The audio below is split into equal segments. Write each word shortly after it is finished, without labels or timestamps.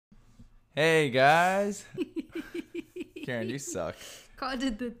Hey guys. Karen, you suck. Carl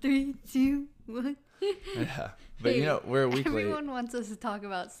did the 3, 2, 1. Yeah. But you know, we're a week late. Everyone wants us to talk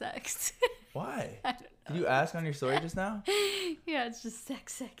about sex. Why? I don't know. Did you ask on your story just now? Yeah, it's just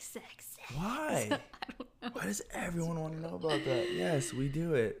sex. Why? I don't know. Why does everyone want to know about that? Yes, we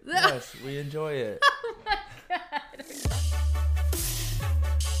do it. Yes, we enjoy it. Oh my god.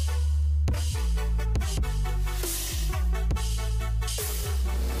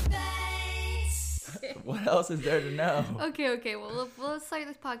 What else is there to know? Okay. Well, let's start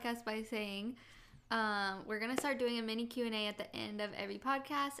this podcast by saying we're going to start doing a mini Q&A at the end of every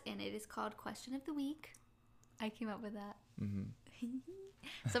podcast, and it is called Question of the Week. I came up with that. Mm-hmm.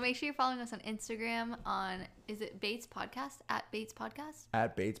 So make sure you're following us on Instagram is it Bates Podcast? At Bates Podcast?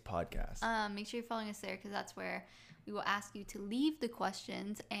 At Bates Podcast. Make sure you're following us there because that's where we will ask you to leave the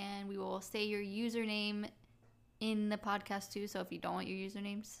questions, and we will say your username in the podcast too. So if you don't want your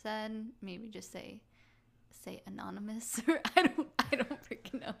username said, maybe just say anonymous, or I don't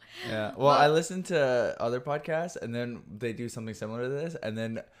freaking know. Yeah. Well, I listen to other podcasts, and then they do something similar to this, and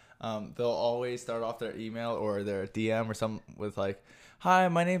then they'll always start off their email or their DM or something with like, "Hi,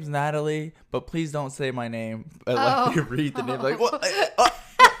 my name's Natalie, but please don't say my name." But like you read the name, like, what?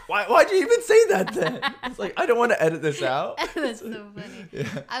 Why'd you even say that then? It's like, I don't want to edit this out. That's so funny.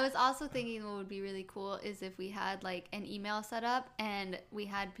 Yeah. I was also thinking what would be really cool is if we had like an email set up and we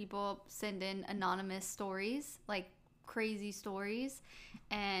had people send in anonymous stories, like crazy stories,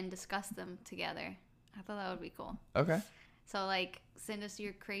 and discuss them together. I thought that would be cool. Okay. So like send us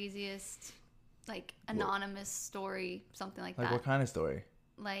your craziest like anonymous story, something like Like that. what kind of story?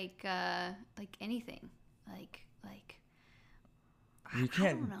 Like anything. Like You I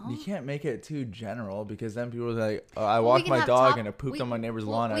don't know. you can't make it too general because then people are like, oh, I Well, we walked can my have dog and it pooped on my neighbor's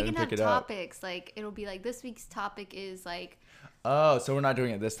lawn and I we didn't can pick have it up. topics. Like it'll be like this week's topic is like Oh, so we're not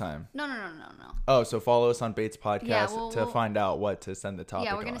doing it this time. no. Oh, so follow us on Bates Podcast Yeah, to we'll find out what to send the topic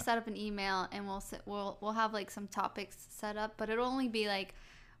Yeah, we're gonna on. set up an email and we'll have like some topics set up, but it'll only be like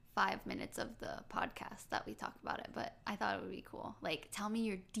 5 minutes of the podcast that we talk about it. But I thought it would be cool. Like, tell me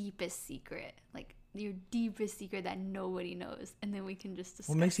your deepest secret, like your deepest secret that nobody knows, and then we can just discuss.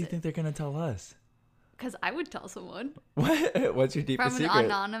 What makes you think they're going to tell us? Because I would tell someone. What? What's your deepest From an secret?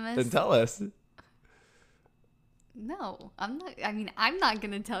 anonymous. Then tell us. No, I'm not. I mean, I'm not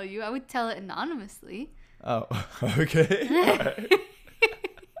gonna tell you. I would tell it anonymously. Oh, okay. All right.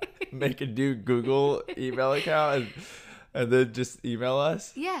 Make a new Google email account and then just email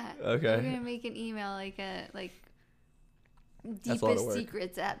us? Yeah. Okay. We're gonna make an email like That's a lot of deepest work.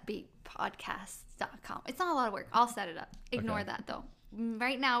 secrets at bakepodcast.com. It's not a lot of work. I'll set it up. Ignore Okay. that though.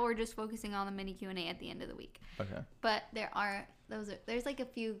 Right now we're just focusing on the mini Q&A at the end of the week. Okay. But there's like a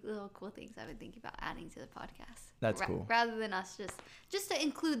few little cool things I've been thinking about adding to the podcast. That's cool. Rather than us just to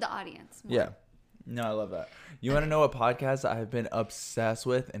include the audience more. Yeah. No, I love that. You want to know a podcast I've been obsessed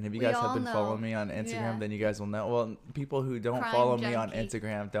with? And if you We guys have all been know. following me on Instagram, Yeah. then you guys will know. Well, people who don't Crime follow me on Junkie.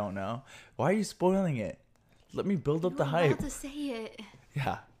 Instagram don't know. Why are you spoiling it? Let me build up the I'm hype. about to say it.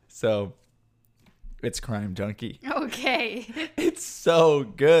 Yeah. So, it's Crime Junkie. Okay. It's so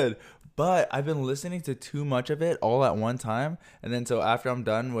good. But I've been listening to too much of it all at one time. And then so after I'm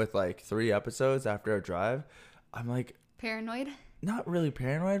done with like 3 episodes after a drive, I'm like, Paranoid? not really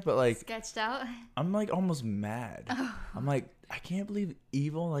paranoid, but like, Sketched out? I'm like almost mad. I'm like, I can't believe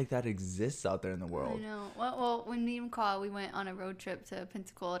evil like that exists out there in the I world. know. Well, when me and Carl, we went on a road trip to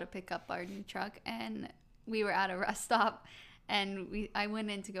Pensacola to pick up our new truck, and we were at a rest stop, and I went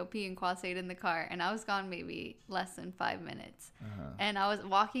in to go pee, and Carl stayed in the car, and I was gone maybe less than 5 minutes. And I was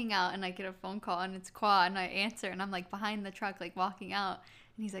walking out, and I get a phone call, and it's Carl, and I answer, and I'm like behind the truck, like walking out,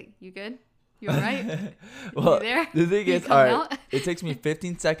 and he's like, "You good? You all right?" Well, You there? the thing You is, come all right, out? it takes me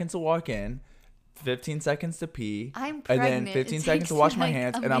 15 seconds to walk in, 15 seconds to pee, I'm and pregnant. then 15 It seconds takes to wash me, my like,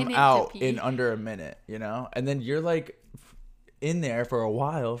 hands, a and I'm minute to out pee. in under a minute, you know? And then you're like in there for a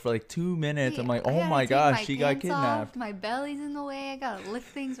while, for like 2 minutes. I'm like, I oh gotta my take gosh, she got pants kidnapped. off, my belly's in the way. I gotta lift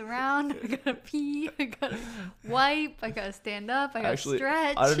things around. I gotta pee. I gotta wipe. I gotta stand up. I gotta Actually,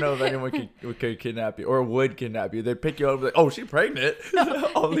 stretch. I don't know if anyone could kidnap you or would kidnap you. They'd pick you up and be like, oh, she's pregnant.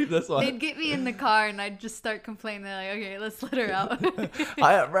 I'll leave this one. They'd get me in the car and I'd just start complaining. They're like, okay, let's let her out.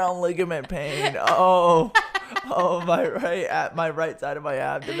 I have round ligament pain. Oh, my right side of my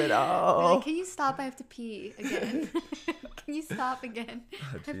abdomen. They're Oh. like, can you stop? I have to pee again. Can you stop again? I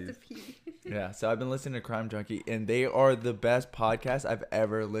have to jeez. pee. Yeah, so I've been listening to Crime Junkie, and they are the best podcast I've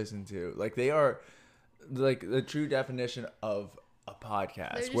ever listened to. Like, they are like the true definition of a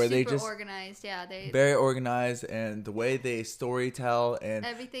podcast, They're just where they super just organized. Yeah, very organized, and the way they story tell and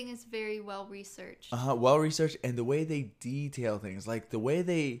everything is very well researched. well researched, and the way they detail things, like the way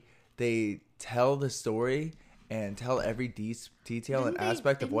they they tell the story and tell every detail and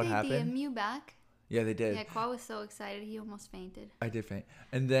aspect of what happened. Didn't they DM you back? Yeah, they did. Yeah, Qua was so excited he almost fainted. I did faint.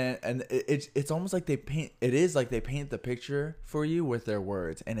 And then it's almost like they paint the picture for you with their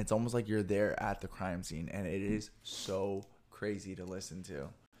words, and it's almost like you're there at the crime scene, and it is so crazy to listen to.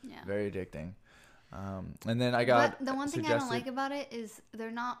 Yeah. Very addicting. And then I got But the one thing I don't like about it is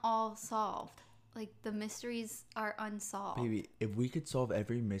they're not all solved. Like the mysteries are unsolved. Baby, if we could solve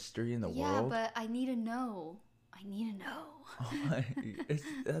every mystery in the world. Yeah, but I need to know. Oh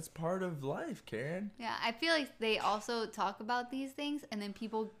that's part of life, Karen. Yeah, I feel like they also talk about these things, and then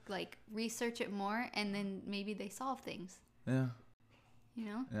people like research it more, and then maybe they solve things. Yeah. You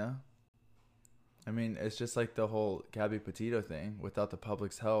know? Yeah. I mean, it's just like the whole Gabby Petito thing. Without the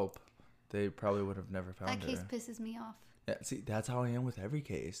public's help, they probably would have never found her. That case pisses me off. Yeah, see, that's how I am with every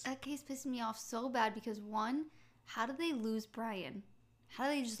case. That case pisses me off so bad because one, how did they lose Brian? How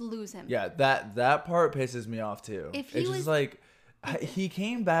did they just lose him? Yeah, that part pisses me off too. If he it's was just like he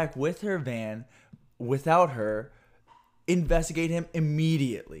came back with her van without her. Investigate him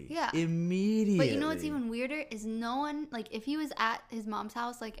immediately. Yeah. Immediately. But you know what's even weirder is no one, like, if he was at his mom's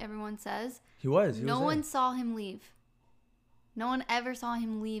house, like everyone says, He was no one there. saw him leave. No one ever saw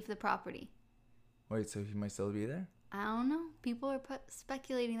him leave the property. Wait, so he might still be there? I don't know. People are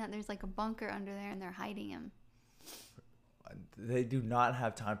speculating that there's like a bunker under there and they're hiding him. They do not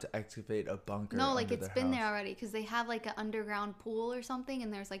have time to excavate a bunker. No, like under it's their been house. there already because they have like an underground pool or something,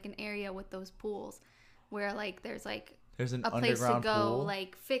 and there's like an area with those pools where like there's like There's an a place to underground go pool?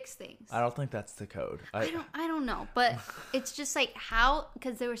 like fix things. I don't think that's the code. I don't know, but it's just like how,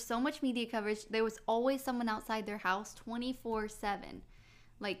 because there was so much media coverage, there was always someone outside their house 24/7,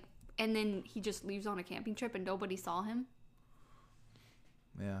 like, and then he just leaves on a camping trip and nobody saw him.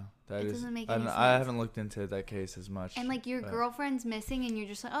 Yeah, that It is. doesn't make any sense. I haven't looked into that case as much. And like your but- girlfriend's missing, and you're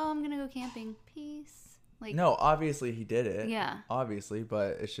just like, oh, I'm gonna go camping. Peace. Like, No, obviously he did it. Yeah. Obviously,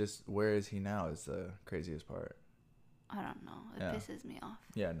 but it's just where is he now is the craziest part. I don't know. It Yeah. pisses me off.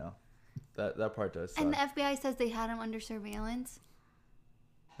 Yeah, no, that part does. Suck. And the FBI says they had him under surveillance.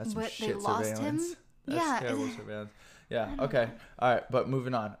 That's some but they shit lost surveillance. him? That's Yeah. terrible surveillance. Yeah. Okay. All right. But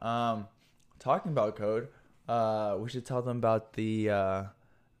moving on. Talking about code, we should tell them about the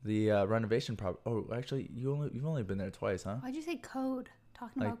renovation problem. Oh, actually, you've only been there twice, huh? Why'd you say code?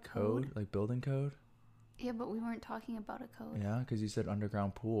 Talking Like about code? like building code. Yeah, but we weren't talking about a code. Yeah, because you said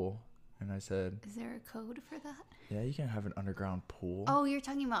underground pool, and I said, Is there a code for that? yeah, you can't have an underground pool. Oh, you're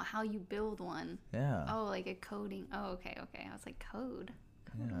talking about how you build one. Yeah. Oh, like a coding. Oh, okay. I was like, code.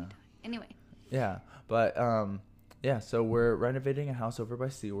 What are we Yeah. talking- Anyway. Yeah, but yeah. So we're renovating a house over by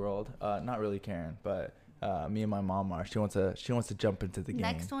SeaWorld. Not really Karen, but me and my mom are. She wants to jump into the game.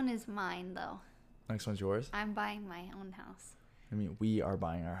 Next one is mine, though. Next one's yours. I'm buying my own house. I mean, we are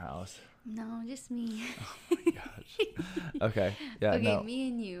buying our house. No, just me. Oh my gosh. Okay. Yeah. Okay, No. me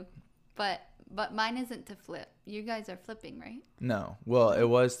and you. But mine isn't to flip. You guys are flipping, right? No. Well, it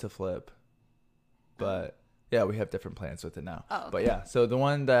was to flip, but yeah, we have different plans with it now. Oh, okay. But yeah, so the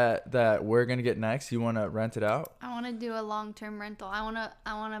one that we're gonna get next, you want to rent it out? I want to do a long-term rental. I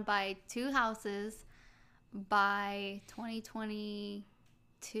want to buy 2 houses by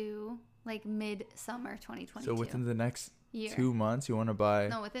 2022, like mid-summer 2022. So within the next year. 2 months, you want to buy?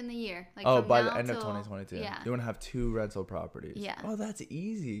 No, within the year. Like Oh, from by the now end of till- 2022. Yeah. You want to have 2 rental properties. Yeah. Oh, that's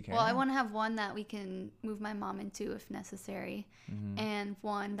easy. Karen. Well, I want to have one that we can move my mom into if necessary, Mm-hmm. and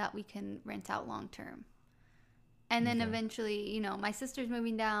one that we can rent out long term. And then Okay. eventually, my sister's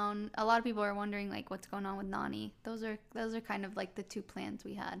moving down. A lot of people are wondering like what's going on with Nani. Those are kind of like the 2 plans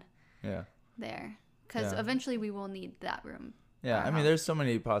we had Yeah. there, because Yeah. eventually we will need that room. Yeah. Our I mean, house. there's so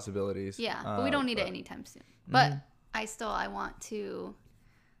many possibilities. Yeah, but we don't need it anytime soon. But I want to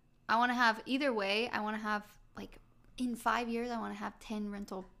have either way. I want to have like in 5 years, I want to have 10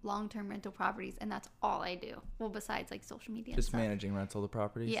 long-term rental properties, and that's all I do. Well, besides like social media. Just and stuff. managing rental the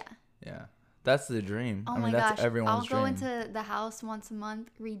properties. Yeah. Yeah. That's the dream. Oh I mean, my that's gosh! everyone's I'll go dream. into the house once a month,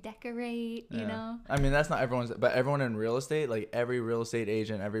 redecorate. You Yeah. know. I mean, that's not everyone's, but everyone in real estate, like every real estate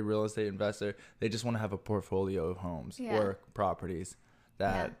agent, every real estate investor, they just want to have a portfolio of homes Yeah. or properties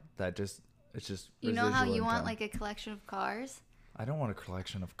that just, it's just. You know how residual you want income. like a collection of cars? I don't want a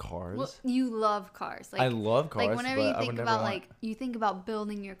collection of cars. Well, you love cars. Like, I love cars. Like whenever but you I think would never about want... like you think about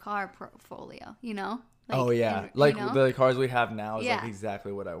building your car portfolio. You know. Like, oh yeah, and, like you know? the cars we have now is Yeah. like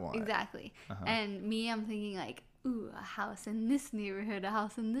exactly what I want. Exactly. Uh-huh. And me, I'm thinking like, ooh, a house in this neighborhood, a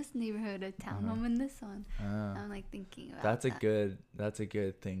house in this neighborhood, a townhome in this one. I'm like thinking about That's that. a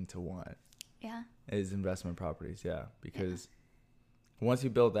good thing to want. Yeah. Is investment properties, yeah, because once you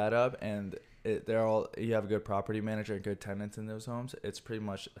build that up and you have a good property manager and good tenants in those homes, it's pretty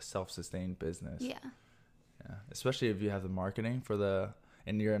much a self-sustained business. Yeah. Yeah, especially if you have the marketing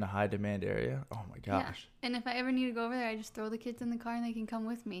and you're in a high demand area. Oh my gosh. Yeah. And if I ever need to go over there, I just throw the kids in the car and they can come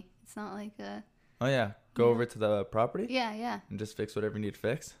with me. It's not like a... Oh yeah, go over to the property. Yeah. And just fix whatever you need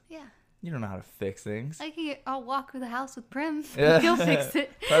fixed. Yeah. You don't know how to fix things. I'll walk through the house with Prim. Yeah. He'll fix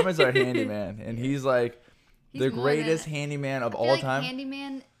it. Prim is our handyman, and he's like He's the more greatest than- handyman of I feel all like time.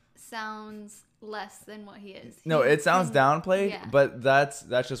 handyman sounds less than what he is. No, it sounds downplayed, Yeah. but that's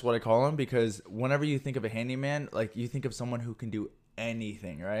just what I call him, because whenever you think of a handyman, like you think of someone who can do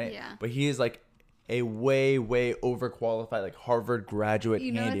anything, right? Yeah. But he is like a way overqualified, like Harvard graduate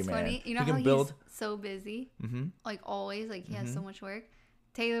You know handyman. what's funny? You know he can how build. he's so busy? Mm-hmm. Like always, like he has so much work.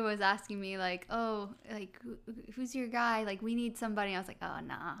 Taylor was asking me like, "Oh, like who's your guy? Like we need somebody." I was like, "Oh,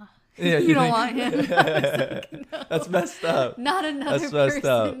 nah." Yeah, you don't want him. I was like, no. That's messed up. Not another That's messed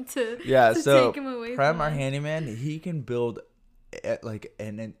up. person to Yeah, so take him away Prem, from our us. handyman, he can build like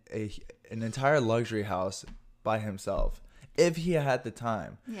an entire luxury house by himself if he had the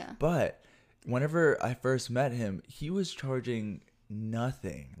time. Yeah. But whenever I first met him, he was charging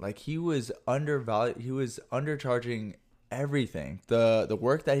nothing. Like he was undervalued. He was undercharging everything. The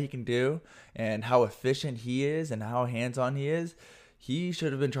work that he can do and how efficient he is and how hands-on he is. He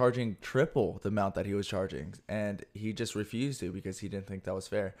should have been charging triple the amount that he was charging, and he just refused to because he didn't think that was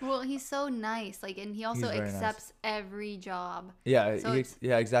fair. Well, he's so nice, like, and he also He's very nice. accepts every job. Yeah, So it's-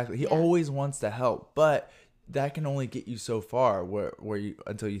 yeah, exactly. He yeah. always wants to help, but that can only get you so far where you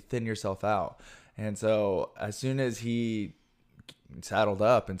until you thin yourself out. And so as soon as he saddled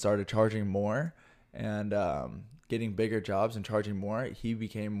up and started charging more and getting bigger jobs and charging more, he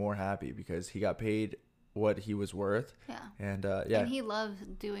became more happy because he got paid what he was worth. Yeah. And And he loves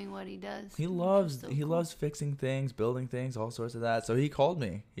doing what he does. He which is loves so he cool. loves fixing things, building things, all sorts of that. So he called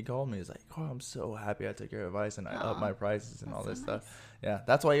me. He's like, "Oh, I'm so happy I took your advice and I upped my prices and all this so stuff." Yeah,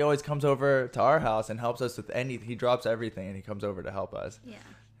 that's why he always comes over to our house and helps us with anything. He drops everything and he comes over to help us. Yeah.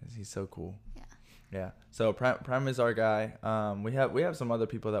 He's so cool. Yeah. Yeah. So Prem is our guy. We have some other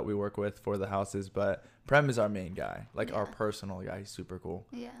people that we work with for the houses, but Prem is our main guy, like our Yeah. personal guy. He's super cool.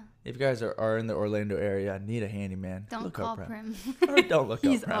 Yeah. If you guys are in the Orlando area, need a handyman, Don't look call up Prem. Prim. Or don't look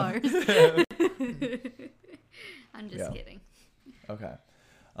He's up Prem. ours. I'm just Yeah. kidding. Okay.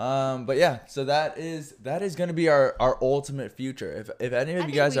 But yeah, so that is going to be our ultimate future. If any of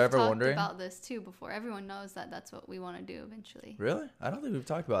you guys are ever wondering, about this too before. Everyone knows that that's what we want to do eventually. really, I don't think we've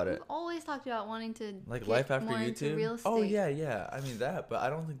talked about it. We've always talked about wanting to Like get life after more into YouTube. real estate. Oh yeah. I mean that, but I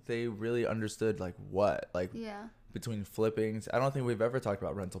don't think they really understood like Yeah. between flippings. I don't think we've ever talked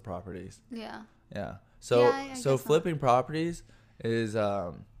about rental properties. Yeah. Yeah. So Yeah, I guess not. flipping properties is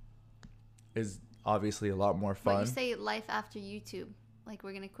obviously a lot more But fun. you say life after YouTube. Like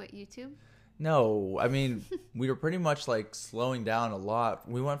we're gonna quit YouTube. No, I mean, we were pretty much like slowing down a lot.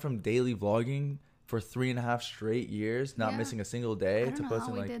 We went from daily vlogging for 3.5 straight years, not Yeah. missing a single I day, don't to know how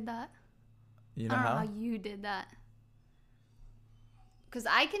posting we like, did that. you know I don't know how? how you did that. Because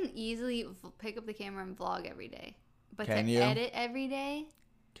I can easily pick up the camera and vlog every day. But Can to you? edit every day,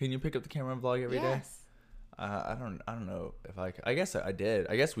 Can you pick up the camera and vlog every day? yes. I don't know if I guess I did.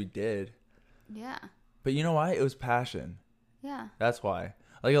 I guess we did. Yeah. But you know why? It was passion. Yeah. That's why.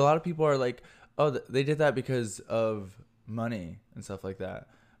 Like a lot of people are like, oh, they did that because of money and stuff like that.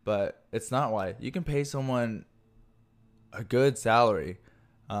 But it's not why. You can pay someone a good salary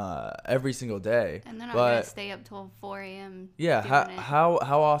every single day. And they're not but gonna stay up till 4 a.m. yeah, doing it. how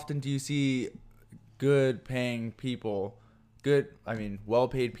often do you see good paying people, well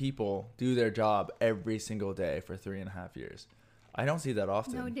paid people do their job every single day for 3.5 years? I don't see that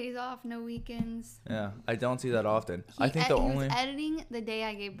often. No days off, no weekends. Yeah, I don't see that often. I think the he only was editing the day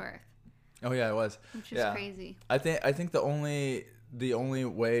I gave birth, oh yeah, it was. which is Yeah. crazy. I think the only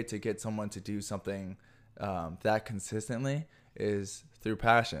way to get someone to do something that consistently is through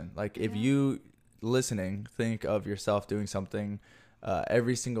passion. Like if you listening think of yourself doing something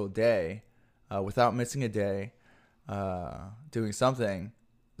every single day without missing a day, doing something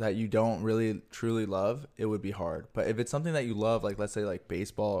that you don't really truly love, it would be hard. But if it's something that you love, like let's say like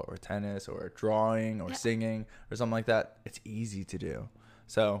baseball or tennis or drawing or singing or something like that, it's easy to do.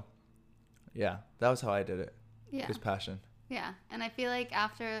 So yeah, that was how I did it. Yeah. It was passion. Yeah. And I feel like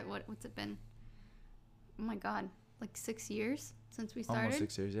after, what's it been? Oh my God. Like 6 years since we started? Almost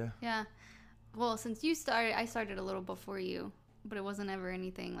 6 years, yeah. Yeah. Well, since you started, I started a little before you, but it wasn't ever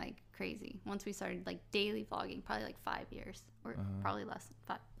anything like crazy. Once we started like daily vlogging, probably like 5 years or probably less,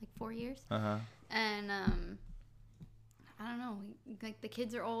 like 4 years. Uh-huh. And I don't know, like the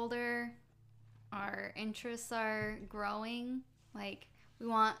kids are older, our interests are growing. Like we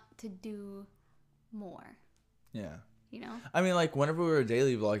want to do more, Yeah. you know? I mean, like, whenever we were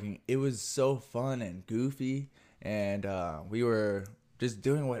daily vlogging, it was so fun and goofy, and we were just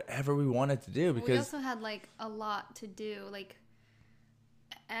doing whatever we wanted to do We because also had like a lot to do, like,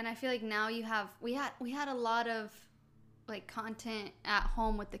 and I feel like now we had a lot of like content at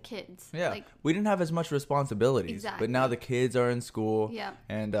home with the kids. yeah, Like, we didn't have as much responsibilities. Exactly. But now the kids are in school, yeah.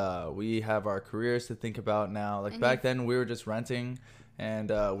 and we have our careers to think about now. Like, And back then, we were just renting, and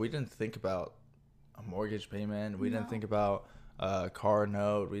we didn't think about a mortgage payment. We didn't No. think about a car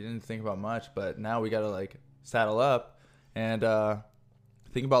note. We didn't think about much. But now we got to, like, saddle up and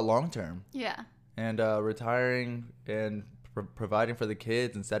think about long term Yeah. and retiring and providing for the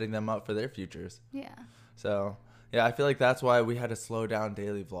kids and setting them up for their futures. Yeah. So yeah, I feel like that's why we had to slow down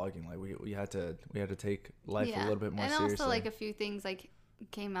daily vlogging. Like we had to take life a little bit more and seriously. also like a few things like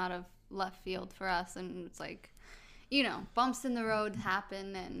came out of left field for us, and it's like, you know, bumps in the road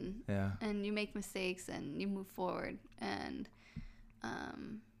happen, and you make mistakes and you move forward, and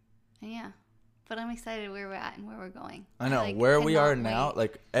yeah. But I'm excited where we're at and where we're going. I know like, where we are cannot now. wait.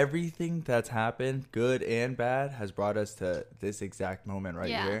 Like everything that's happened, good and bad, has brought us to this exact moment right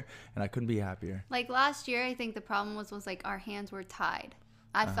Yeah. here, and I couldn't be happier. Like last year, I think the problem was like our hands were tied.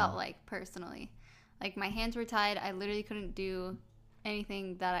 I felt like personally, like my hands were tied. I literally couldn't do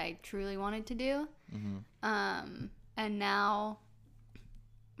anything that I truly wanted to do. And now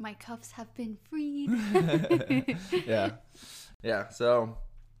my cuffs have been freed. Yeah. So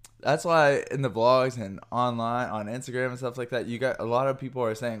that's why in the vlogs and online on Instagram and stuff like that, you got a lot of people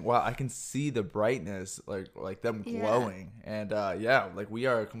are saying, "Wow, I can see the brightness, like them glowing." And like we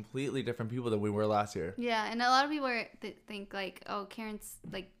are completely different people than we were last year. Yeah, and a lot of people think like, "Oh, Karen's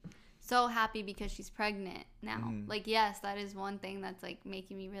like so happy because she's pregnant now." Like, yes, that is one thing that's like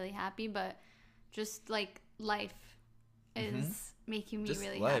making me really happy, but just like life is making me Just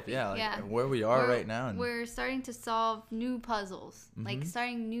really life, happy. yeah, like where we are right now. And We're starting to solve new puzzles, like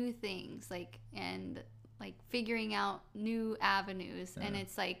starting new things, like and like figuring out new avenues, and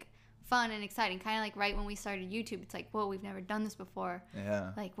it's like fun and exciting. Kind of like right when we started YouTube, it's like, whoa, we've never done this before.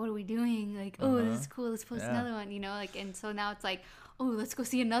 yeah. Like, what are we doing? Like, oh, this is cool. Let's post another one, you know? Like, and so now it's like, oh, let's go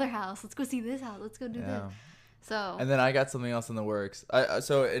see another house. Let's go see this house. Let's go do this. So. And then I got something else in the works.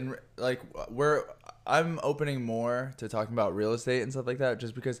 I'm opening more to talking about real estate and stuff like that,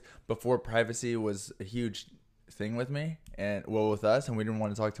 just because before privacy was a huge thing with me and with us, and we didn't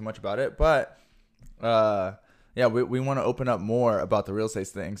want to talk too much about it. But we want to open up more about the real estate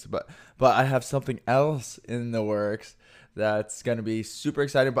things. But I have something else in the works that's gonna be super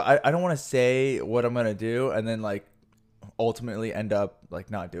exciting. But I don't want to say what I'm gonna do and then like ultimately end up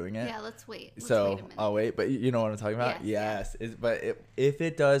like not doing it. Yeah, let's wait. Let's So wait a minute. I'll wait, but you know what I'm talking about. Yes. If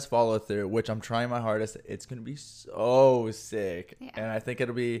it does follow through, which I'm trying my hardest, it's gonna be so sick, and I think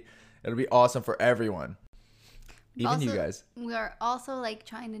it'll be awesome for everyone, even you guys. We are also like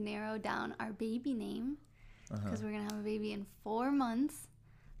trying to narrow down our baby name because we're gonna have a baby in 4 months.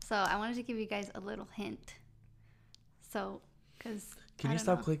 So I wanted to give you guys a little hint. So, because Can you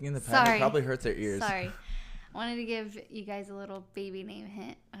stop clicking the pen? Sorry. It probably hurts their ears. Sorry. I wanted to give you guys a little baby name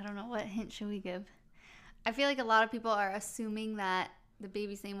hint. I don't know, what hint should we give? I feel like a lot of people are assuming that the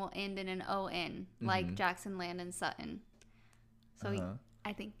baby's name will end in an O-N, like Jackson Landon Sutton. So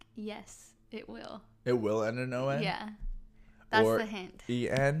I think, yes, it will. It will end in O-N? Yeah. That's or the hint.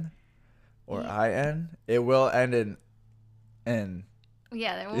 E-N or I-N? It will end in N.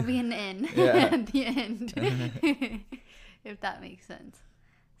 Yeah, there will be an N at the end. If that makes sense.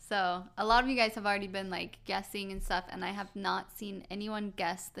 So a lot of you guys have already been like guessing and stuff, and I have not seen anyone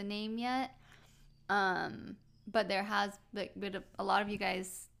guess the name yet. But there has, but a lot of you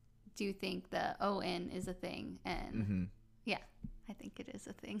guys do think the O-N is a thing, and yeah, I think it is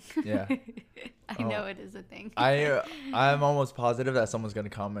a thing. Yeah. I know it is a thing. I'm almost positive that someone's gonna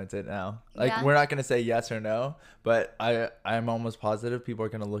comment it now. Like we're not gonna say yes or no, but I'm almost positive people are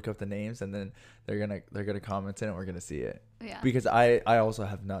gonna look up the names and then they're gonna comment it and we're gonna see it. Yeah. Because I also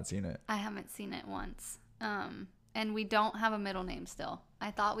have not seen it. I haven't seen it once. And we don't have a middle name still.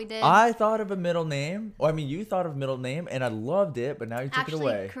 I thought we did. I thought of a middle name. Well, I mean, you thought of a middle name and I loved it, but now you took it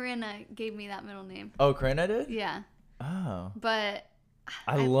away. Corinna gave me that middle name. Oh, Corinna did? Yeah. Oh. But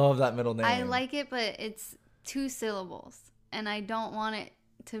I love that middle name. I like it, but it's 2 syllables, and I don't want it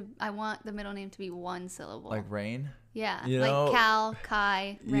to. I want the middle name to be 1 syllable. Like Rain? Yeah, you like know, Cal,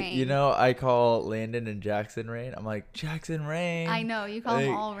 Kai, Rain. You know, I call Landon and Jackson Rain. I'm like, Jackson Rain. I know, you call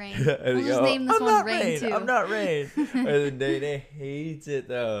them all Rain. We'll just name this one Rain too. I'm not Rain. And then Nene hates it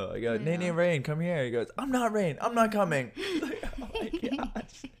though. I go, Nene Rain, come here. He goes, I'm not Rain. I'm not coming. Like, oh my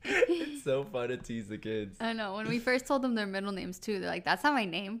gosh. It's It's so fun to tease the kids. I know. When we first told them their middle names too, they're like, "That's not my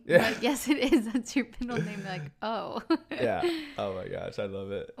name." Yeah. Like, yes, it is. That's your middle name. They're like, "Oh." Yeah. Oh my gosh, I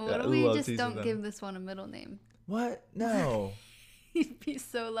love it. What Yeah, if I we love just teasing don't them. give this one a middle name? What? No. He'd be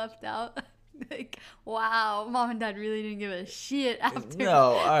so left out. Like, wow, mom and dad really didn't give a shit after. No.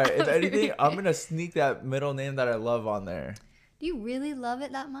 All right. If after- anything, I'm gonna sneak that middle name that I love on there. Do you really love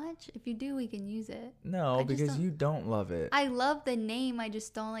it that much? If you do, we can use it. No, I just because don't- you don't love it. I love the name. I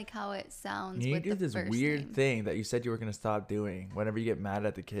just don't like how it sounds. You with do the this first weird name. thing that you said you were gonna stop doing. Whenever you get mad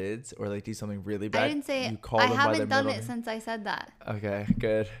at the kids or like do something really bad, I didn't say you it. call I them by their haven't done middle it name. since I said that. Okay,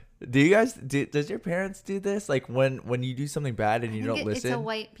 good. Do you guys does your parents do this? Like when you do something bad and I you think don't listen? It's a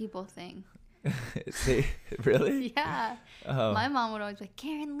white people thing. See, really? Yeah. Oh, My mom would always be like,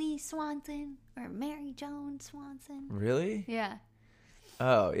 Karen Lee Swanson or Mary Jones Swanson. really? Yeah.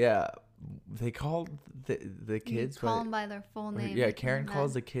 Oh, yeah. They called the You kids call by them by their full or- name. yeah. like, Karen they're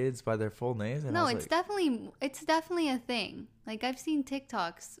calls mad. the kids by their full names. And I No, was it's definitely a thing. Like I've seen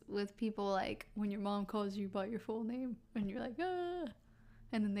TikToks with people like when your mom calls you by your full name and you're like, ah,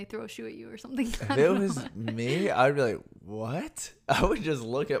 and then they throw a shoe at you or something. If I it don't was know. me, I'd be like, "What?" I would just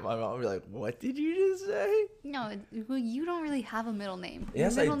look at my mom and be like, "What did you just say?" No, well, you don't really have a middle name.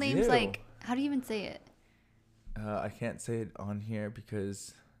 Yes, I your middle name's do. like, how do you even say it? I can't say it on here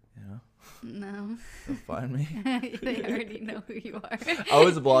because, you know, No, they'll find me. they already know who you are. I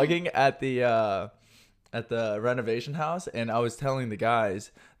was vlogging at the renovation house, and I was telling the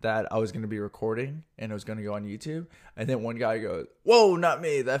guys that I was going to be recording and it was going to go on YouTube. And then one guy goes, "Whoa, not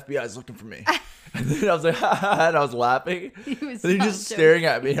me! The FBI's looking for me." And then I was like, "Ha, ha, ha," and I was laughing. He was And he's not just joking. staring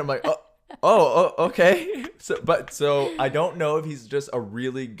at me. I'm like, "Oh, okay." So I don't know if he's just a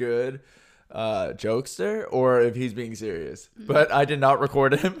really good jokester or if he's being serious. But I did not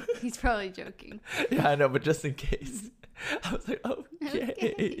record him. He's probably joking. Yeah, I know, but just in case, I was like, "Okay."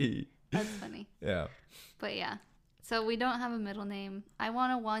 Okay. That's funny. Yeah. But yeah, so we don't have a middle name. I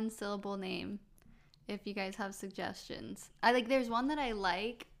want a one-syllable name. If you guys have suggestions, there's one that I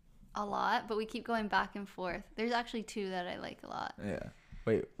like a lot, but we keep going back and forth. There's actually two that I like a lot. Yeah.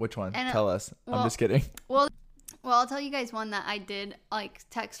 Wait, which one? And, Tell us. I'm well- just kidding. Well, I'll tell you guys one that I did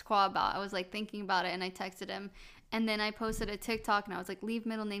text Qua about. I was thinking about it and I texted him, and then I posted a TikTok and I was like, leave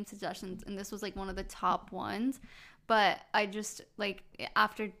middle name suggestions, and this was one of the top ones. But I just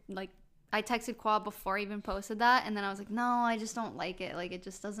after I texted Qua before I even posted that, and then I was like, no, I just don't like it. It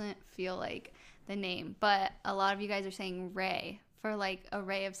just doesn't feel like the name. But a lot of you guys are saying Ray for a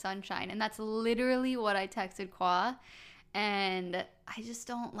ray of sunshine, and that's literally what I texted Qua, and I just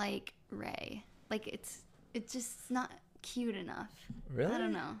don't like Ray. It's just not cute enough. Really? I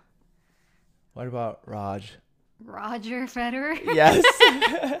don't know. What about Raj? Roger Federer? Yes.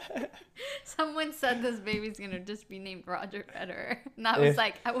 Someone said this baby's gonna just be named Roger Federer. And I was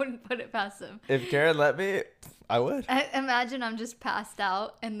like, I wouldn't put it past him. If Karen let me, I would. Imagine I'm just passed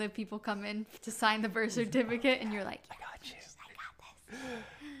out and the people come in to sign the birth certificate and you're like, I got you. I got this.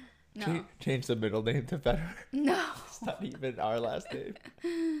 No. Change the middle name to Federer. No. It's not even our last name.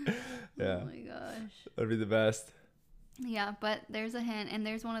 Yeah. Oh my gosh. That'd be the best. Yeah, but there's a hint, and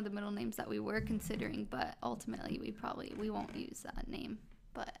there's one of the middle names that we were considering, but ultimately we won't use that name.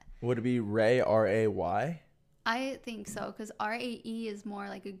 But Would it be Ray, R-A-Y? I think so, because R-A-E is more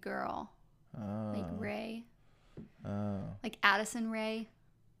like a girl. Oh. Like Ray. Oh. Like Addison Ray.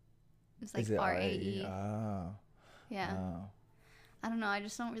 It's like Is it R-A-E. Oh. Yeah. Oh. I don't know. I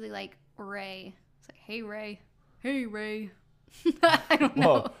just don't really like Ray. It's like, hey, Ray. Hey, Ray. I don't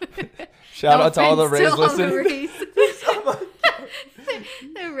know. Whoa. Shout No out to all the offense Rays to all the listening. Rays.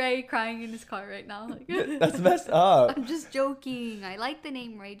 The Ray crying in his car right now. That's messed up. I'm just joking. I like the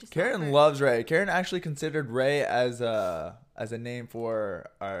name Ray. Just not Karen for- loves Ray. Karen actually considered Ray as a name for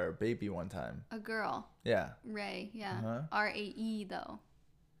our baby one time. a girl. Yeah. Ray. Yeah. Uh-huh. R-A-E though.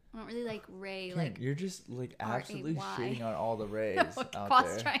 I don't really like Ray. Karen, you're just absolutely R-A-Y. shitting on all the Rays out Quas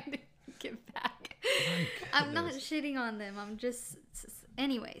there. trying to give back. My I'm not goodness. shitting on them. I'm just.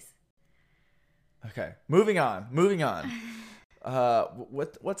 Anyways. Okay, moving on.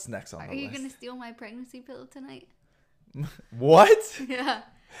 What's next on Are the you list? gonna steal my pregnancy pillow tonight? What? Yeah.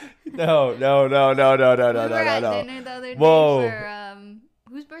 No. We were at No. dinner the other day Whoa. for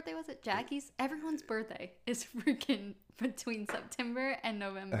whose birthday was it? Jackie's. Everyone's birthday is freaking between September and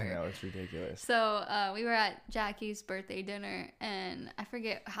November. I know, it's ridiculous. So we were at Jackie's birthday dinner, and I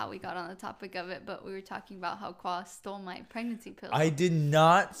forget how we got on the topic of it, but we were talking about how Kwa stole my pregnancy pillow. I did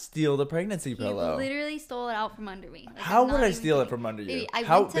not steal the pregnancy He pillow. literally stole it out from under me. How I'm would not I even steal it kidding. from under you? Baby, I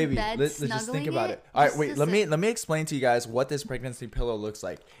How, went to baby? bed Let's just think snuggling about it it. All right, just wait. to Let sit. me explain to you guys what this pregnancy pillow looks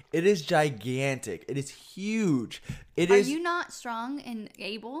like. It is gigantic. It is huge. Are you not strong and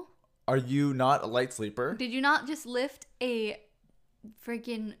able? Are you not a light sleeper? Did you not just lift a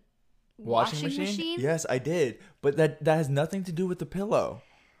freaking washing machine? Yes, I did. But that has nothing to do with the pillow.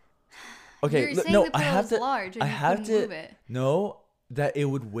 Okay, You're saying no, the pillow is large and I you have couldn't to move it. No, that it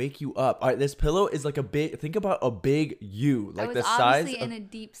would wake you up. All right, this pillow is like a big. Think about a big U, like I was the size. obviously in a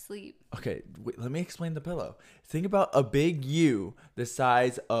deep sleep. Okay, wait, let me explain the pillow. Think about a big U, the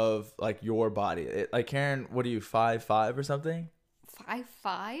size of like your body. Like Karen, what are you, 5'5" or something?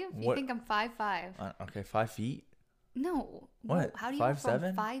 5'5"? You What? think I'm 5'5"? Okay, 5 feet. No. What? No. How do you 5'7"? go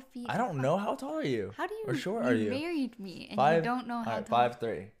from 5 feet? I don't know. How tall are you? How do you? Or short you are you? married me and Five. you don't know how All right, tall.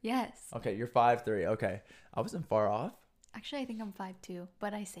 5'3". Yes. Okay, you're 5'3". Okay, I wasn't far off. Actually, I think I'm 5'2",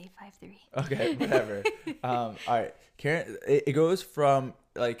 but I say 5'3". Okay, whatever. All right, Karen. It goes from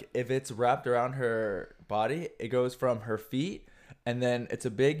like if it's wrapped around her body, it goes from her feet, and then it's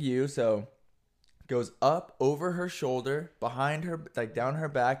a big U, so it goes up over her shoulder, behind her, like down her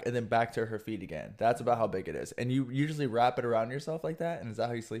back, and then back to her feet again. That's about how big it is. And you usually wrap it around yourself like that, and is that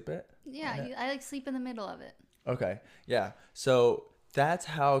how you sleep it? Yeah, I like sleep in the middle of it. Okay, yeah. So that's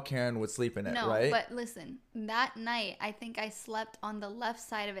how Karen would sleep in it, No, right? but listen, that night I think I slept on the left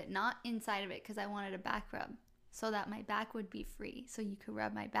side of it, not inside of it, because I wanted a back rub so that my back would be free, so you could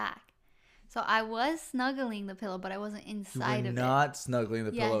rub my back. So I was snuggling the pillow, but I wasn't inside you were of not snuggling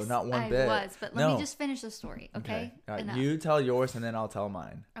the it. pillow, Yes, not one I bit. was, but let me just finish the story, okay? All right, Enough. you tell yours and then I'll tell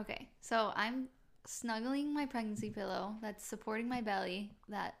mine. Okay, so I'm snuggling my pregnancy pillow that's supporting my belly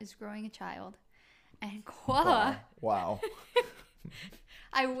that is growing a child, and Kwa. Wow.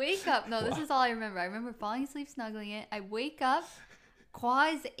 I wake up. No, this is all I remember. I remember falling asleep, snuggling it. I wake up.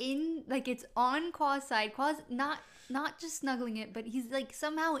 Kwa's in, like it's on Kwa's side. Kwa's not just snuggling it, but he's like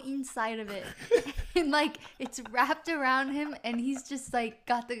somehow inside of it, and like it's wrapped around him, and he's just like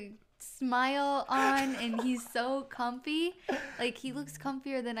got the smile on, and he's so comfy. Like he looks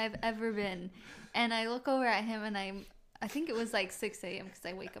comfier than I've ever been. And I look over at him, and I think it was like 6 a.m. because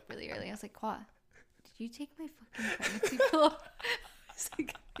I wake up really early. I was like, Kwa, did you take my fucking pregnancy pillow? I was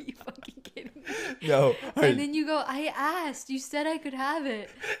like, are you fucking kidding me? No. And then you go, I asked. You said I could have it.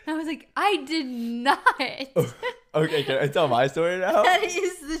 And I was like, I did not. Okay, can I tell my story now? That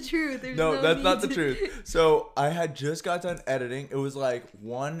is the truth. There's No, that's need not the to- truth. So I had just got done editing. It was like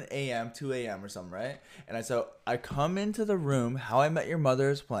 1 a.m., 2 a.m. or something, right? And I come into the room. How I Met Your Mother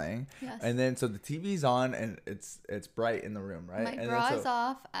is playing. Yes. And then so the TV's on and it's bright in the room, right? My and bra then is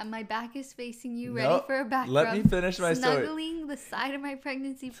off. My back is facing you, No, ready for a back let rub. me finish my story. Snuggling the side of my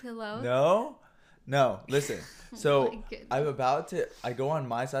pregnancy pillow. No, listen. Oh So my goodness. I go on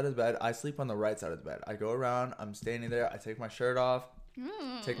my side of the bed. I sleep on the right side of the bed. I go around, I'm standing there. I take my shirt off,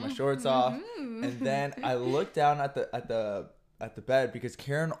 take my shorts off, and then I look down at the bed because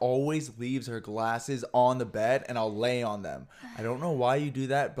Karen always leaves her glasses on the bed and I'll lay on them. I don't know why you do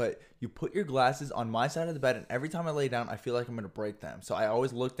that, but you put your glasses on my side of the bed and every time I lay down, I feel like I'm going to break them. So I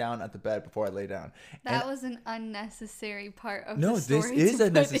always look down at the bed before I lay down. That And was an unnecessary part of no, the story. this is to a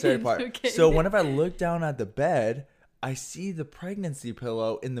put necessary in, part. okay? So whenever I look down at the bed, I see the pregnancy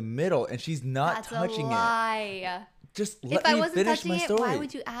pillow in the middle and she's not That's touching a it. lie. Just If let I me wasn't finish touching my it, story. why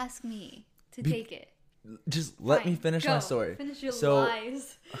would you ask me to take it? Just let me Fine, finish my go. story. Finish your So,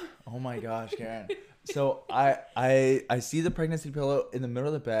 lies. oh my gosh, Karen. So I see the pregnancy pillow in the middle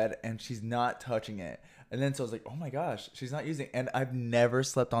of the bed and she's not touching it. And then so I was like, oh my gosh, she's not using it. And I've never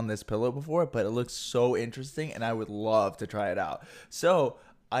slept on this pillow before, but it looks so interesting and I would love to try it out. So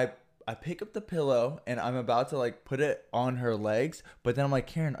I pick up the pillow and I'm about to like put it on her legs, but then I'm like,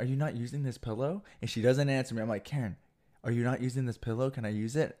 Karen, are you not using this pillow? And she doesn't answer me. I'm like, Karen, are you not using this pillow? Can I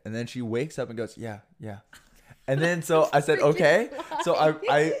use it? And then she wakes up and goes, yeah. And then so I said, okay. So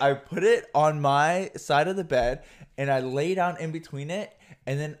I put it on my side of the bed and I lay down in between it.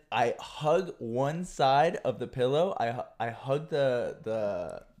 And then I hug one side of the pillow. I hug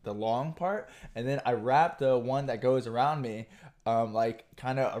the long part. And then I wrap the one that goes around me, like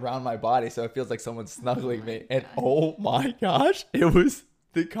kind of around my body. So it feels like someone's snuggling me. And oh my gosh, it was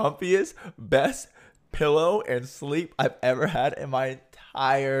the comfiest, best pillow and sleep I've ever had in my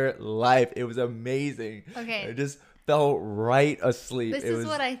entire life. It was amazing. Okay. I just fell right asleep. This It is was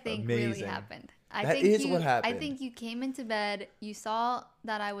what I think really amazing. happened. That is what happened. I think you came into bed, you saw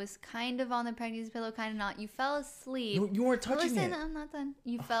that I was kind of on the pregnancy pillow, kind of not. You fell asleep. No, you weren't touching Listen, it. I'm not done.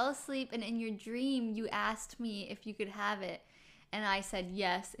 You fell asleep, and in your dream, you asked me if you could have it. And I said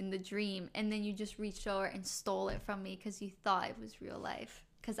yes in the dream. And then you just reached over and stole it from me because you thought it was real life.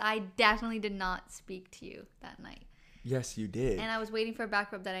 Because I definitely did not speak to you that night. Yes, you did. And I was waiting for a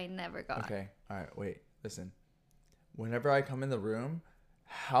back rub that I never got. Okay. All right. Wait. Listen. Whenever I come in the room,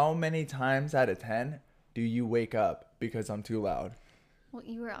 how many times out of 10 do you wake up because I'm too loud? Well,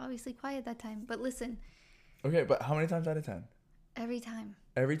 you were obviously quiet that time. But listen, Okay, but how many times out of 10? every time.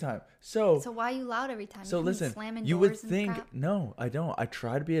 Every time. So why are you loud every time? So You listen, slamming you would doors and think crap? no, I don't. I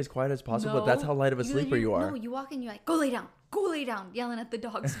try to be as quiet as possible, but that's how light of a sleeper you are. No, you walk in, you're like, go lay down, yelling at the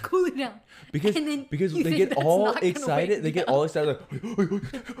dogs, go lay down. Because And then because you they think get that's all not gonna excited. wake They me get up. all excited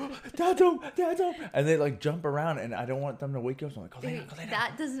like, Dad's home, and they like jump around, and I don't want them to wake you up. So I'm like, go lay down, go lay down.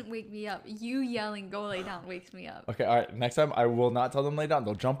 That doesn't wake me up. You yelling, go lay down, wakes me up. Okay, all right. Next time I will not tell them lay down.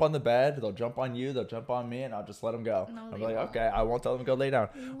 They'll jump on the bed. They'll jump on you. They'll jump on me, and I'll just let them go. No, I'm they like, won't. okay, I won't tell them to go lay down.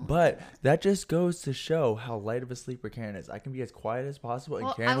 But that just goes to show how light of a sleeper Karen is. I can be as quiet as possible, and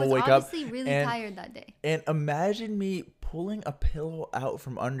Well, Karen I was will wake up. obviously really and, tired that day. And imagine me pulling a pillow out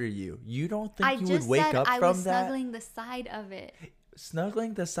from under you. You don't think I you would just wake said up I from was that? snuggling the side of it.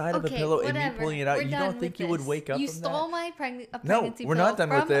 Snuggling the side of a Okay, pillow and me whatever. pulling it out. We're You done don't think with you would this. wake up You from stole that? my No, pregnancy we're not pillow done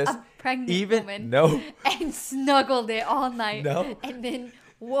with from this. a pregnant Even woman no. and snuggled it all night. No. And then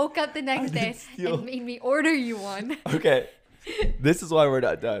woke up the next day didn't steal. and made me order you one. Okay. This is why we're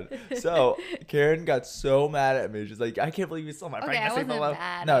not done. So Karen got so mad at me. She's like, I can't believe you stole my Okay, I pregnancy wasn't pillow.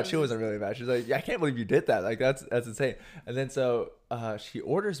 mad. I No, was she wasn't really mad. She's like, I can't believe you did that. Like that's insane. And then so she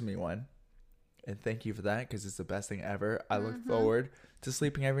orders me one. And thank you for that, because it's the best thing ever. I look forward to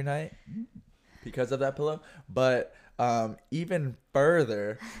sleeping every night because of that pillow. But even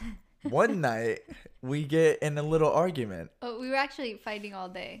further, one night we get in a little argument. Oh, we were actually fighting all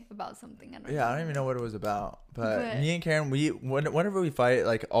day about something. I Yeah, I don't even know what it was about. But But- me and Karen, whenever we fight,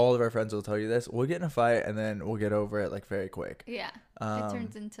 like all of our friends will tell you this, we'll get in a fight and then we'll get over it like very quick. Yeah. It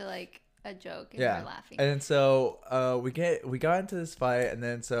turns into like a joke and Yeah. we're laughing. And then so we got into this fight, and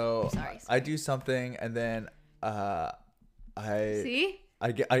then so Sorry. I do something, and then See?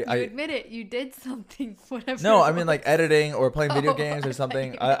 I get You I admit it. You did something. Whatever. no, it I mean like was. editing or playing video Oh, games or I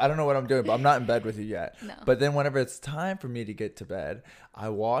something. thought you I don't know what I'm doing, but I'm not in bed with you yet. No. But then whenever it's time for me to get to bed, I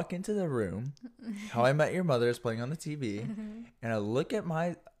walk into the room. How I Met Your Mother is playing on the TV, and I look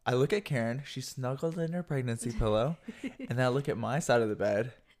at Karen. She's snuggled in her pregnancy pillow, and I look at my side of the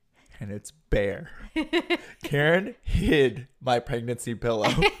bed, and it's bare. Karen hid my pregnancy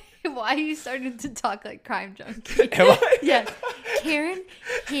pillow. Why are you starting to talk like Crime Junkie? Am I? Yes. Karen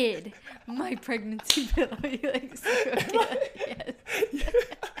hid my pregnancy pillow. You like so yes.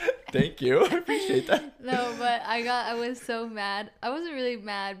 Thank you. I appreciate that. No, but I was so mad. I wasn't really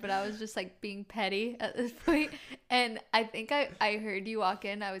mad, but I was just like being petty at this point. And I think I heard you walk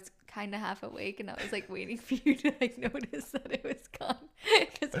in. I was kind of half awake, and I was like waiting for you to like notice that it was gone,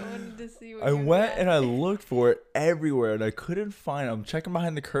 because I wanted to see what I you went had. and I looked for it everywhere, and I couldn't find it. I'm checking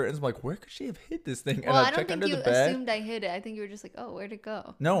behind the curtains. I'm like, where could she have hid this thing? Well, And I I don't check think under you the bed. assumed I hid it. I think you were just like, oh, where'd it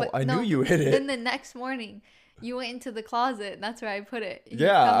go? No, But I knew you hid it. Then the next morning, you went into the closet, and that's where I put it. You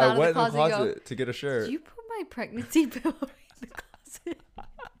Yeah, come out I of went in the and go, closet to get a shirt. you put my pregnancy pillow in the closet.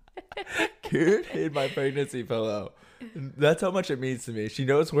 Karen hid my pregnancy pillow. That's how much it means to me. She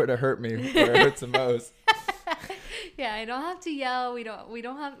knows where to hurt me, where it hurts the most. Yeah, I don't have to yell. We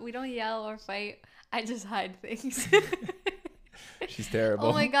don't yell or fight. I just hide things. She's terrible.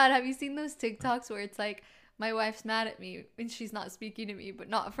 Oh my god, have you seen those TikToks where it's like my wife's mad at me and she's not speaking to me, but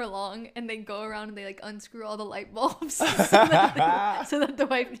not for long, and they go around and they like unscrew all the light bulbs so that the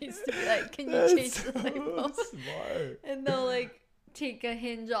wife needs to be like, can you That's change the light so bulb? smart. And they'll like take a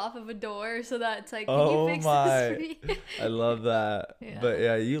hinge off of a door so that it's like, can Oh you fix my. this for me? I love that. Yeah. But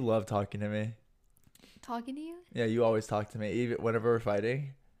yeah, you love talking to me. Talking to you? Yeah, you always talk to me, even whenever we're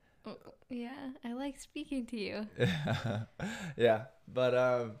fighting. Oh, yeah, I like speaking to you. Yeah,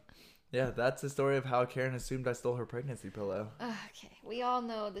 but yeah, that's the story of how Karen assumed I stole her pregnancy pillow. Okay, we all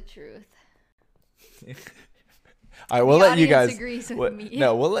know the truth. All right, we'll The let you audience guys. agrees with What, me.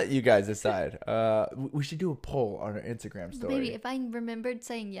 no, we'll let you guys decide. We should do a poll on our Instagram story. Maybe if I remembered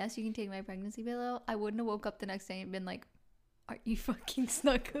saying yes, you can take my pregnancy pillow, I wouldn't have woke up the next day and been like, "Are you fucking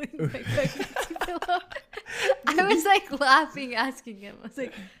snuggling my pregnancy pillow?" I was like laughing, asking him. I was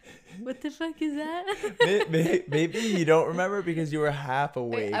like, "What the fuck is that?" Maybe you don't remember because you were half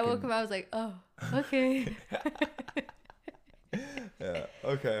awake. I woke up. I was like, "Oh, okay." Yeah.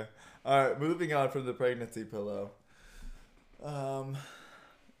 Okay. All right. Moving on from the pregnancy pillow.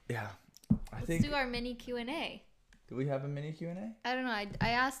 Yeah. Let's think. do our mini Q&A. Do we have a mini Q&A? I don't know. I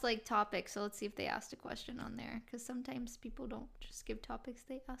asked like topics, so let's see if they asked a question on there. Because sometimes people don't just give topics;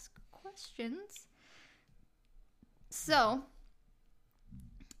 they ask questions. So,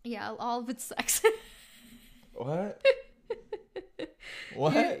 yeah, all of it's sex. What?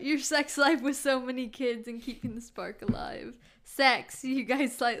 What? Your sex life with so many kids and keeping the spark alive. Sex. You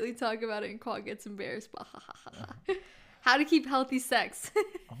guys slightly talk about it and Quad gets embarrassed. How to keep healthy sex.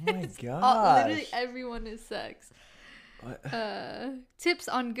 Oh my Literally gosh. everyone is sex. What? Tips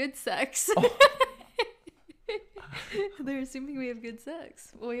on good sex. Oh. They're assuming we have good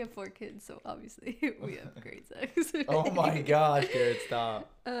sex. Well, we have 4 kids, so obviously we have great sex. Oh my gosh, Garrett, stop.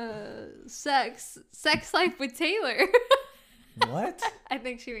 Sex life with Taylor. What? I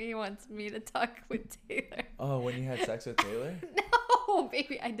think she wants me to talk with Taylor. Oh, when you had sex with Taylor? No,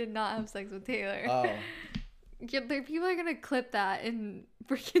 baby, I did not have sex with Taylor. Oh. Yeah, people are gonna clip that and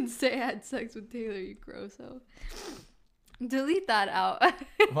freaking say I had sex with Taylor, you grosso. Delete that out.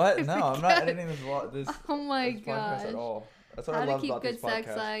 What? No, I'm not editing this Oh my this podcast gosh. at all. That's what How I to love keep about good this sex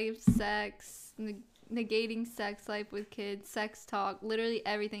podcast. life, negating sex life with kids, sex talk. Literally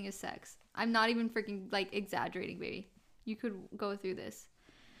everything is sex. I'm not even freaking like exaggerating, baby. You could go through this.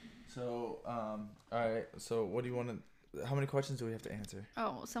 So, all right. So, what do you want to? How many questions do we have to answer?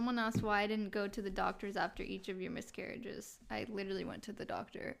 Oh, someone asked why I didn't go to the doctors after each of your miscarriages. I literally went to the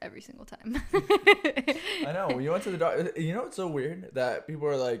doctor every single time. I know you went to the doctor. You know what's so weird that people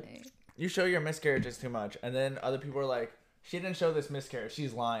are like, you show your miscarriages too much, and then other people are like, she didn't show this miscarriage.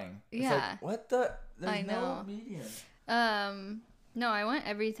 She's lying. It's Yeah. like, what the? There's I know. no medium. No, I went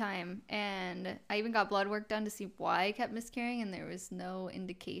every time, and I even got blood work done to see why I kept miscarrying, and there was no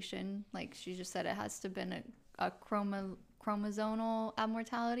indication. Like, she just said it has to have been a chromosomal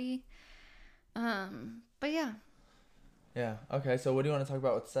abnormality. But yeah. Yeah. Okay. So, what do you want to talk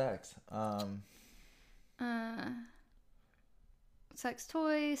about with sex? Sex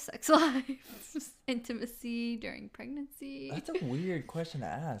toys, sex life, intimacy during pregnancy. That's a weird question to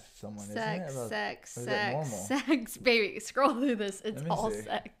ask someone, isn't it? About- Sex, baby. Scroll through this. It's Let me all see.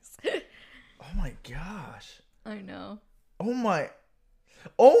 sex. Oh my gosh. I know. Oh my.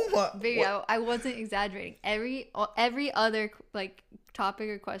 Baby, What? I wasn't exaggerating. Every other like topic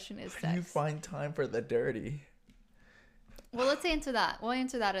or question is How do you sex. find time for the dirty? Well, let's answer that. We'll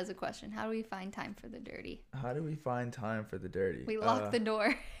answer that as a question. How do we find time for the dirty? How do we find time for the dirty? We lock the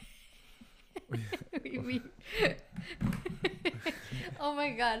door. we Oh my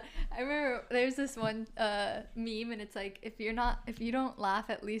god. I remember there's this one meme, and it's like if you don't laugh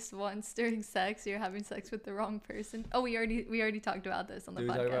at least once during sex, you're having sex with the wrong person. Oh, we already talked about this on the Did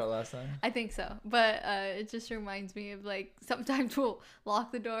we podcast. talk about it last time? I think so. But it just reminds me of like sometimes we'll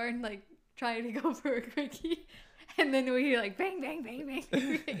lock the door and like try to go for a quickie, and then we hear like bang bang bang bang,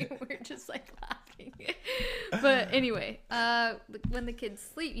 bang. We're just like laughing. But anyway, when the kids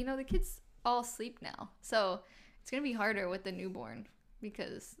sleep, the kids all sleep now, so it's gonna be harder with the newborn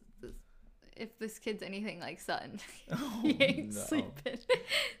because if this kid's anything like Sutton, he ain't sleeping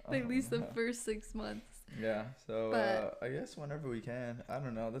at least the first 6 months. Yeah, so But- I guess whenever we can. I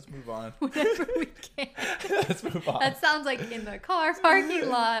don't know. Let's move on. Whenever we can. Let's move on. That sounds like in the car parking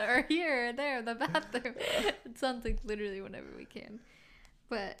lot or here or there, the bathroom. It sounds like literally whenever we can.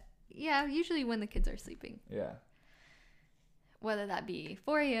 But yeah, usually when the kids are sleeping. Yeah. Whether that be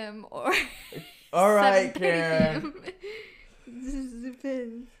 4 a.m. or All right, 7:30 Karen. p.m.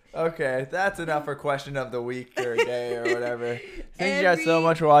 Depends. Okay, that's enough for question of the week or day or whatever. Thank you guys so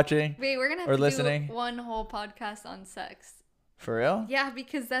much for watching. Wait, we're gonna have Or to listening. do one whole podcast on sex. For real? Yeah,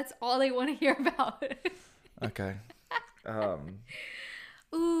 because that's all they want to hear about. Okay.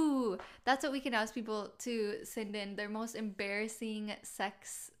 Ooh, that's what we can ask people to send in their most embarrassing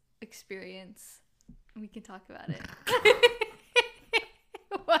sex experience. We can talk about it.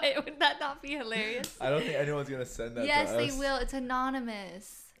 Why would that not be hilarious? I don't think anyone's gonna send that. Yes, to they us. will. It's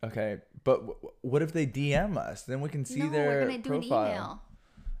anonymous. Okay, but what if they DM us? Then we can see their we're gonna do profile.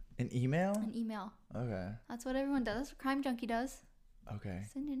 an email. An email? An email. Okay. That's what everyone does. That's what Crime Junkie does. Okay.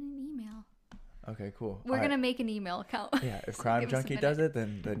 Send in an email. Okay. Cool. We're gonna make an email account. Yeah. If So Crime give us a Junkie minute. does it,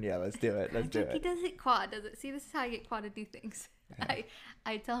 then yeah, let's do it. Let's do Junkie it. does it. Quad does it. See, this is how I get Quad to do things. Yeah.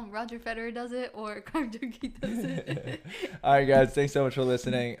 I tell him Roger Federer does it or Crime Junkie does it. All right, guys. Thanks so much for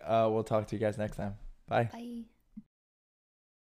listening. We'll talk to you guys next time. Bye. Bye.